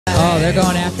they're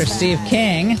going after Steve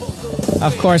King,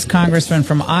 of course, congressman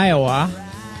from Iowa.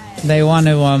 They want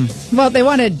to, they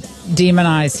want to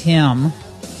demonize him.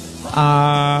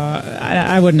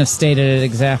 I wouldn't have stated it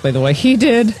exactly the way he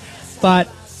did, but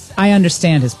I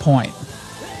understand his point.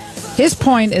 His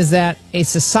point is that a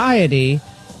society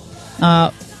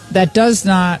that does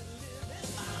not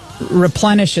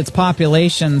replenish its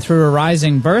population through a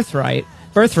rising birth rate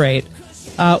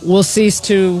will cease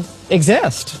to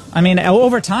exist. I mean,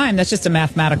 over time, that's just a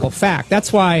mathematical fact.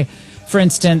 That's why, for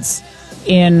instance,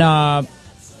 in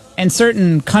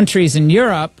certain countries in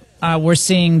Europe, we're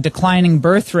seeing declining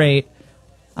birth rate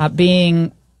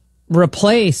being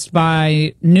replaced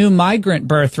by new migrant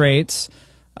birth rates,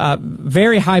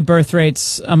 very high birth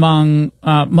rates among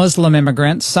Muslim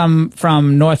immigrants, some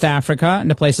from North Africa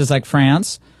into places like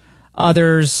France,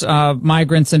 others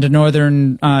migrants into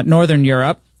northern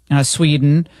Europe,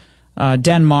 Sweden,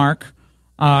 Denmark,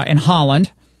 and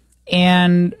Holland.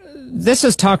 And this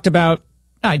was talked about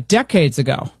decades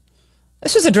ago.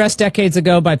 This was addressed decades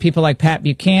ago by people like Pat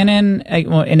Buchanan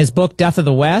in his book Death of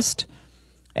the West,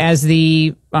 as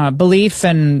the belief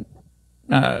and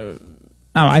as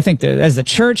the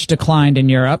church declined in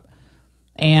Europe,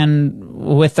 and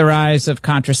with the rise of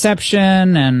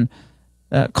contraception and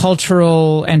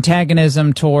cultural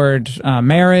antagonism toward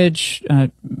marriage,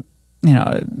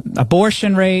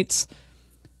 abortion rates,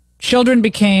 children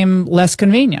became less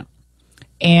convenient.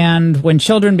 And when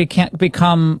children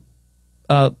become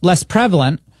less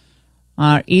prevalent,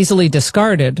 easily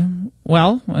discarded,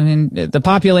 well, I mean, the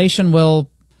population will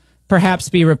perhaps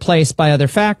be replaced by other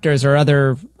factors or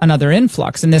another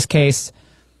influx. In this case,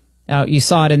 you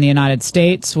saw it in the United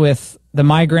States with the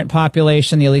migrant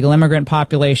population, the illegal immigrant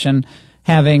population,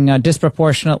 having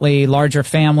disproportionately larger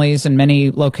families in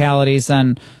many localities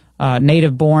than the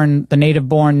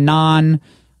native-born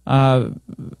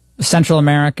non-Central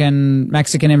American,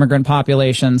 Mexican immigrant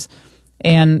populations.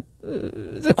 And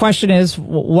the question is,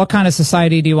 what kind of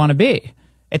society do you want to be?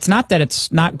 It's not that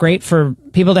it's not great for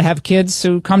people to have kids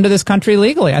who come to this country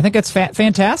legally. I think it's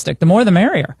fantastic. The more the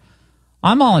merrier.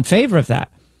 I'm all in favor of that.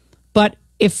 But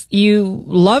if you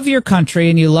love your country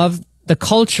and you love the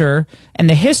culture and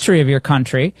the history of your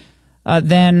country,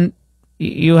 then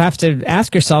you have to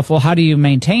ask yourself, well, how do you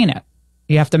maintain it?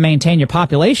 You have to maintain your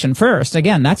population first.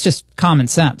 Again, that's just common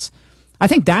sense. I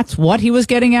think that's what he was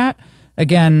getting at.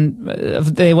 Again,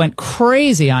 they went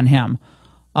crazy on him.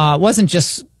 It wasn't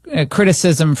just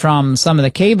criticism from some of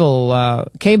the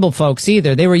cable folks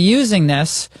either. They were using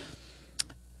this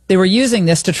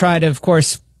to try to, of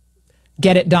course,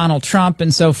 get at Donald Trump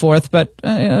and so forth. But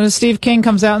Steve King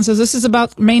comes out and says this is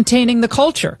about maintaining the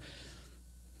culture.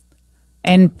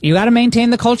 And you got to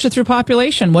maintain the culture through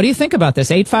population. What do you think about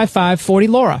this?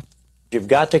 855-40-LAURA. You've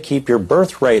got to keep your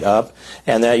birth rate up,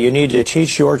 and that you need to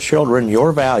teach your children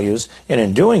your values. And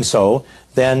in doing so,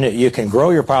 then you can grow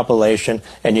your population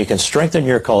and you can strengthen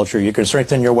your culture, you can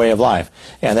strengthen your way of life.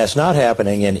 And that's not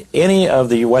happening in any of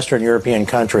the Western European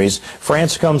countries.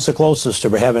 France comes the closest to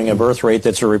having a birth rate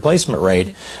that's a replacement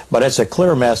rate, but it's a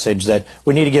clear message that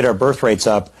we need to get our birth rates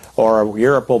up or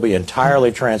Europe will be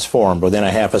entirely transformed within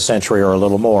a half a century or a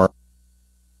little more.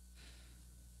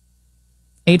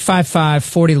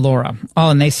 855-40-LAURA. Oh,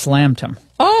 and they slammed him.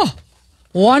 Oh,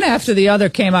 one after the other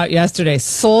came out yesterday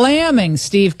slamming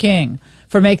Steve King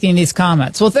for making these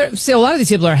comments. Well, see, a lot of these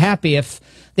people are happy if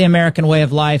the American way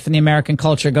of life and the American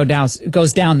culture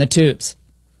goes down the tubes.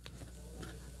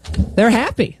 They're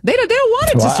happy. They don't want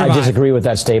it to survive. I disagree with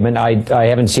that statement. I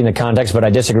haven't seen the context, but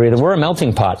I disagree. We're a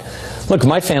melting pot. Look,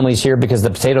 my family's here because the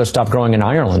potatoes stopped growing in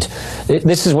Ireland.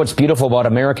 This is what's beautiful about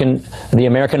the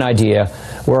American idea.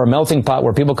 We're a melting pot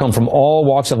where people come from all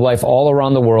walks of life all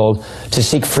around the world to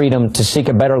seek freedom, to seek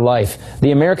a better life.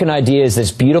 The American idea is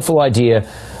this beautiful idea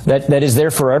that is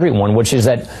there for everyone, which is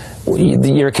that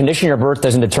your condition, your birth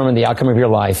doesn't determine the outcome of your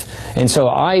life. And so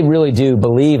I really do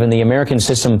believe in the American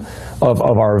system of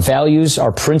our values,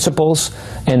 our principles,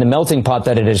 and the melting pot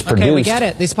that it has produced. Okay, we get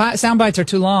it. These sound bites are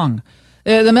too long.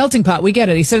 The melting pot, we get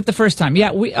it. He said it the first time.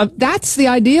 Yeah, that's the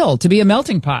ideal, to be a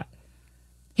melting pot.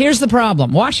 Here's the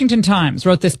problem. Washington Times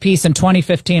wrote this piece in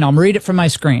 2015. I'll read it from my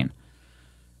screen.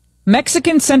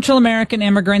 Mexican Central American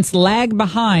immigrants lag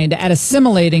behind at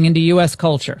assimilating into U.S.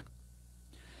 culture.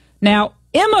 Now,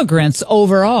 immigrants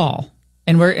overall,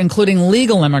 and we're including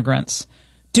legal immigrants,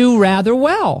 do rather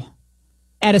well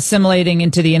at assimilating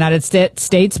into the United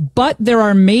States, but there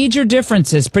are major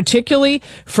differences, particularly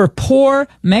for poor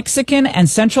Mexican and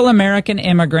Central American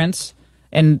immigrants,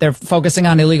 and they're focusing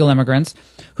on illegal immigrants,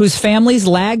 whose families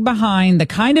lag behind the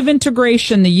kind of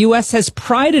integration the U.S. has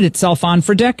prided itself on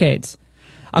for decades.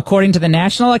 according to the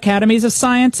National Academies of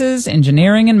Sciences,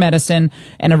 Engineering, and Medicine,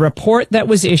 and a report that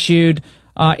was issued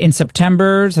in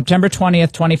September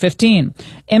 20th, 2015.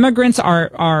 Immigrants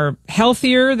are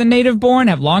healthier than native-born,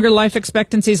 have longer life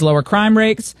expectancies, lower crime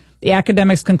rates. The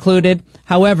academics concluded,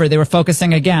 however, they were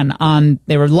focusing again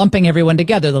they were lumping everyone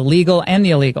together, the legal and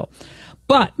the illegal.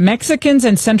 But Mexicans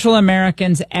and Central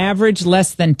Americans average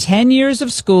less than 10 years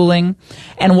of schooling,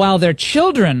 and while their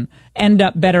children end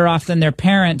up better off than their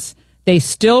parents, they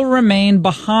still remain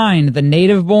behind the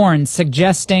native-born,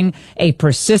 suggesting a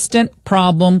persistent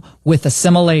problem with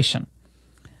assimilation.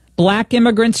 Black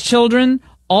immigrants' children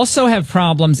also have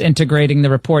problems integrating, the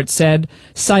report said,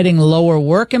 citing lower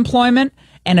work employment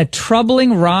and a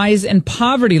troubling rise in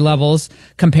poverty levels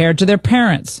compared to their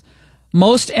parents.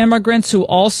 Most immigrants who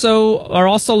are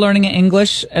also learning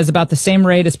English is about the same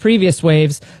rate as previous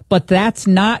waves, but that's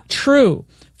not true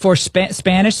for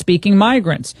Spanish-speaking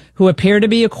migrants, who appear to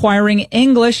be acquiring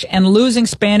English and losing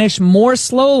Spanish more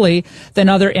slowly than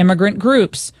other immigrant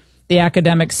groups, the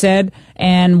academic said.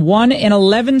 And 1 in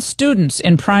 11 students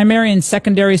in primary and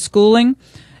secondary schooling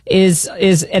is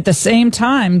at the same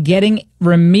time getting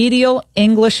remedial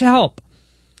English help.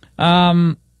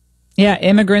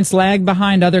 Immigrants lag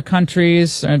behind other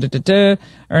countries,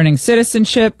 earning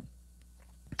citizenship.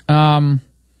 The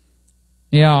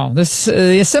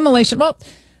assimilation. Well,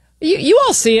 you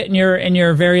all see it in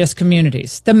your various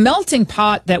communities. The melting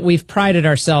pot that we've prided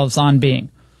ourselves on being.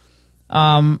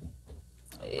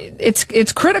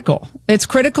 It's critical. It's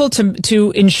critical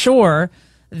to ensure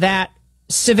that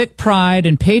civic pride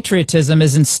and patriotism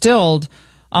is instilled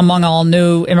among all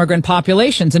new immigrant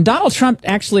populations. And Donald Trump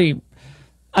actually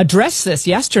addressed this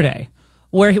yesterday,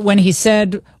 when he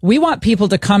said, we want people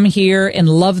to come here and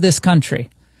love this country.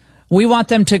 We want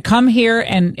them to come here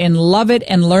and love it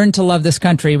and learn to love this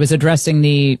country. He was addressing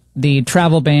the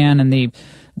travel ban and the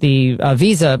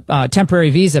temporary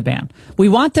visa ban. We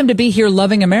want them to be here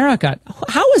loving America.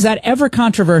 How is that ever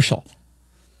controversial?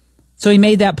 So he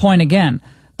made that point again.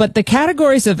 But the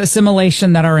categories of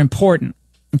assimilation that are important,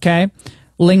 okay?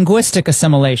 Linguistic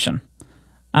assimilation.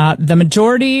 The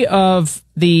majority of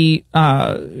the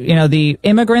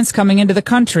immigrants coming into the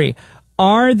country,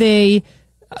 are they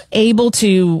able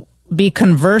to be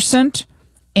conversant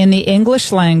in the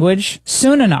English language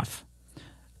soon enough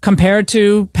compared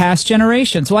to past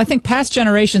generations? Well, I think past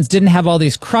generations didn't have all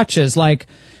these crutches like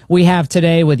we have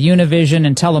today with Univision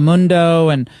and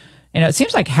Telemundo. And, it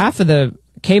seems like half of the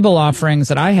cable offerings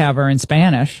that I have are in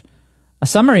Spanish.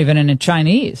 Some are even in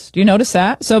Chinese. Do you notice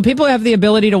that? So people have the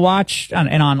ability to watch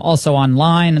also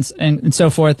online and so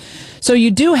forth. So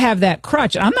you do have that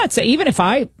crutch. I'm not saying, even if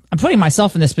I'm putting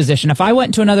myself in this position, if I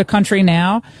went to another country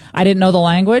now, I didn't know the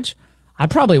language, I'd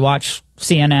probably watch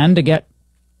CNN to get,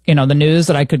 the news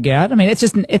that I could get. I mean,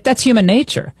 that's human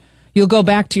nature. You'll go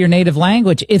back to your native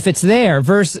language if it's there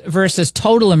versus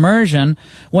total immersion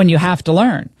when you have to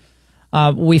learn.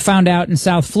 We found out in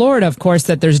South Florida, of course,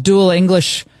 that there's dual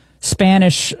English,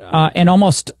 Spanish, in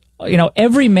almost,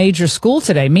 every major school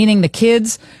today, meaning the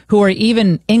kids who are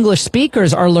even English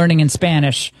speakers are learning in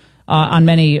Spanish, on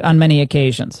many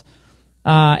occasions.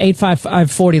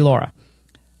 85540 Laura.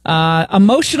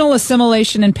 Emotional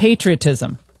assimilation and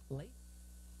patriotism.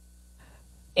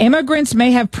 Immigrants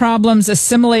may have problems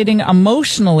assimilating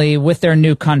emotionally with their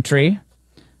new country,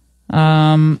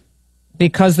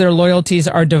 because their loyalties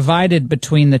are divided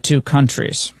between the two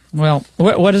countries. Well,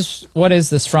 what is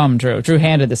this from, Drew? Drew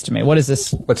handed this to me. What is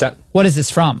this? What's that? What is this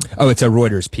from? Oh, it's a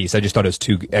Reuters piece. I just thought it was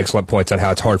 2 excellent points on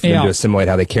how it's hard for them to assimilate,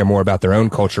 how they care more about their own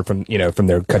culture from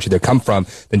their country they come from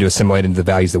than to assimilate into the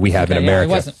values that we have in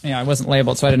America. I wasn't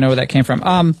labeled, so I didn't know where that came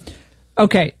from.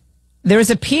 Okay. There is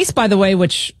a piece, by the way,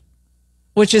 which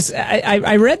is,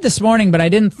 I read this morning, but I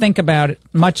didn't think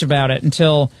much about it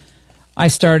until I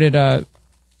started,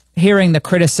 hearing the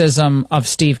criticism of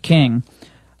Steve King.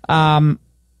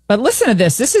 But listen to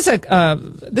this. This is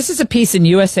a piece in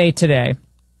USA Today.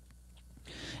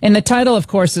 And the title, of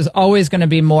course, is always going to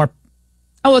be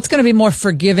it's going to be more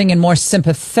forgiving and more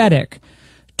sympathetic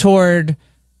toward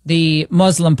the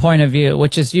Muslim point of view,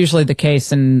 which is usually the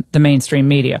case in the mainstream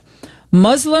media.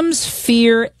 Muslims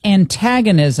fear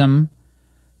antagonism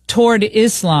toward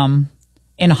Islam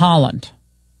in Holland.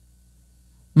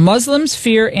 Muslims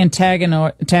fear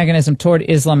antagonism toward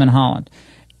Islam in Holland.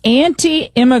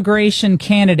 Anti-immigration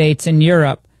candidates in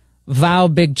Europe vow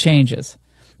big changes.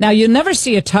 Now, you'll never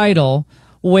see a title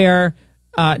where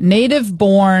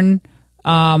native-born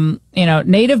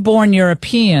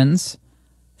Europeans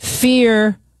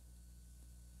fear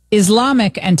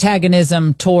Islamic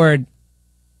antagonism toward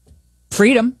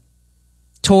freedom,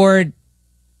 toward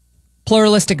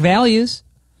pluralistic values,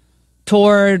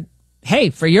 toward hey,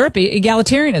 for Europe,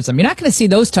 egalitarianism. You're not going to see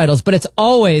those titles, but it's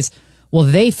always, well,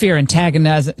 they fear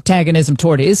antagonism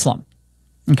toward Islam.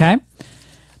 Okay?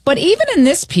 But even in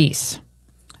this piece,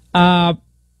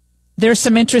 there's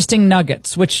some interesting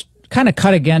nuggets, which kind of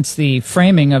cut against the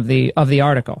framing of the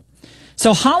article.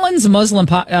 So Holland's Muslim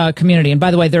community, and by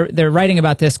the way, they're writing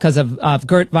about this because of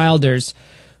Geert Wilders,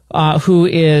 who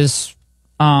is,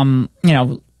 I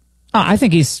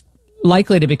think he's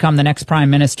likely to become the next prime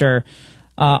minister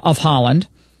of Holland,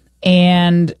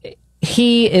 and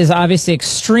he is obviously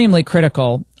extremely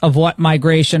critical of what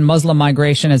Muslim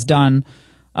migration has done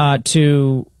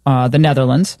to the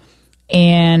Netherlands,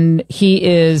 and he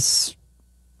is,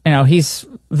 he's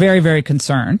very, very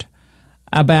concerned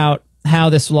about how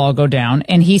this will all go down.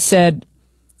 And he said,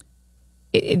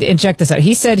 and check this out,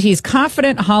 he said he's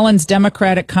confident Holland's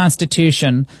democratic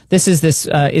constitution, this is this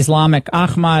Islamic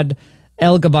Ahmad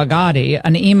El-Gabagadi,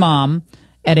 an imam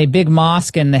at a big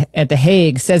mosque at The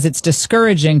Hague, says it's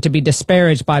discouraging to be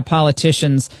disparaged by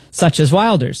politicians such as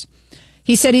Wilders.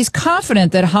 He said he's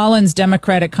confident that Holland's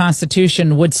democratic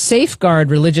constitution would safeguard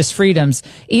religious freedoms,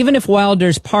 even if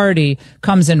Wilders' party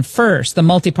comes in first. The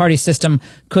multi-party system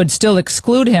could still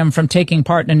exclude him from taking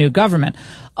part in a new government.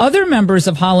 Other members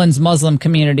of Holland's Muslim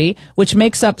community, which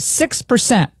makes up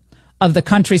 6% of the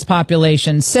country's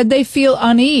population, said they feel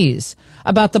unease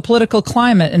about the political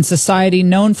climate in society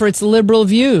known for its liberal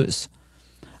views.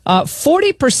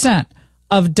 40%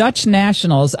 of Dutch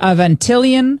nationals of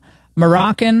Antillean,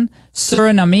 Moroccan,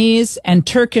 Surinamese, and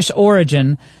Turkish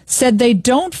origin said they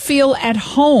don't feel at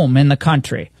home in the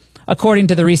country, according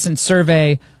to the recent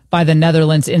survey by the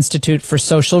Netherlands Institute for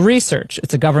Social Research.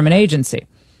 It's a government agency.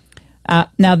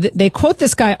 Now, they quote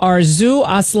this guy, Arzu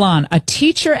Aslan, a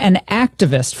teacher and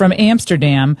activist from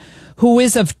Amsterdam who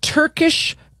is of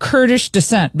Turkish Kurdish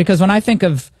descent, because when I think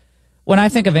of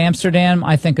Amsterdam,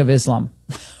 I think of Islam,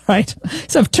 right?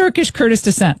 So of Turkish Kurdish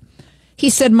descent. He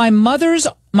said, my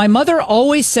mother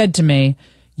always said to me,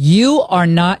 you are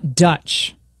not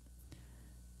Dutch.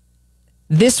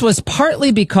 This was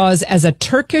partly because as a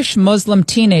Turkish Muslim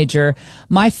teenager,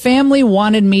 my family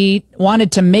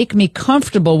wanted to make me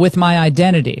comfortable with my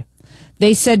identity.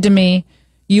 They said to me,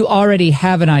 you already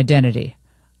have an identity,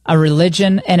 a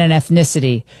religion, and an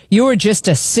ethnicity. You are just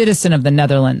a citizen of the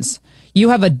Netherlands. You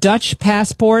have a Dutch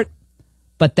passport,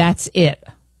 but that's it.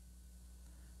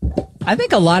 I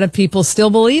think a lot of people still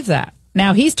believe that.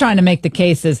 Now, he's trying to make the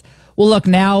case as, well, look,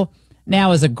 now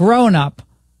as a grown-up,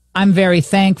 I'm very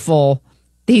thankful,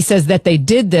 he says, that they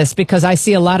did this, because I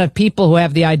see a lot of people who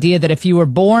have the idea that if you were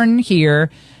born here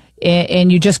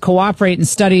and you just cooperate and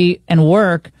study and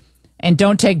work and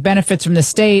don't take benefits from the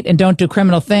state and don't do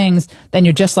criminal things, then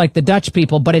you're just like the Dutch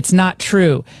people. But it's not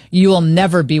true. You will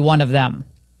never be one of them.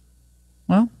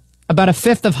 Well, about a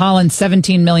fifth of Holland's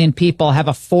 17 million people have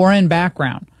a foreign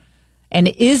background. And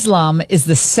Islam is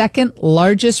the second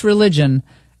largest religion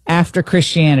after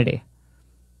Christianity.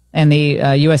 And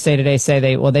the USA Today say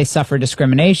they suffer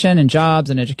discrimination in jobs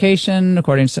and education,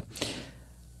 according to...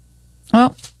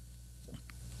 Well,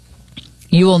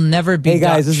 you will never be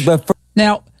Dutch. This is the first...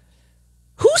 Now,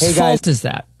 whose fault is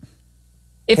that?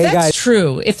 If that's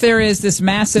true, if there is this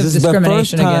massive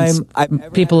discrimination against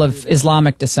people of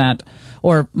Islamic descent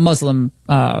or Muslim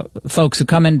folks who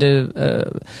come into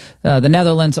the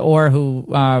Netherlands or who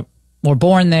were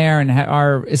born there and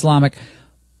are Islamic,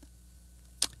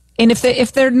 and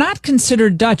if they're not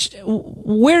considered Dutch,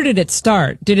 where did it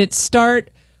start? Did it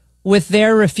start with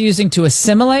their refusing to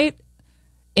assimilate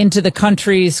into the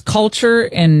country's culture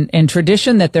and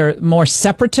tradition, that they're more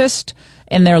separatist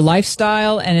in their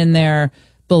lifestyle and in their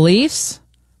beliefs?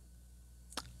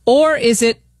 Or is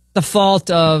it the fault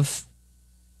of,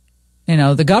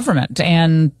 the government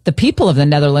and the people of the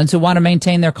Netherlands who want to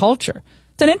maintain their culture?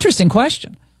 It's an interesting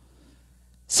question.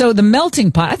 So the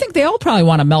melting pot, I think they all probably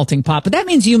want a melting pot, but that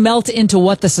means you melt into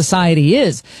what the society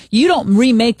is. You don't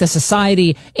remake the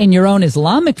society in your own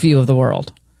Islamic view of the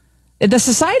world. The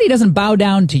society doesn't bow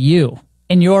down to you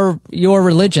and your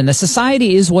religion. The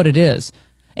society is what it is.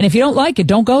 And if you don't like it,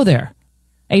 don't go there.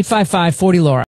 855-40-LAURA.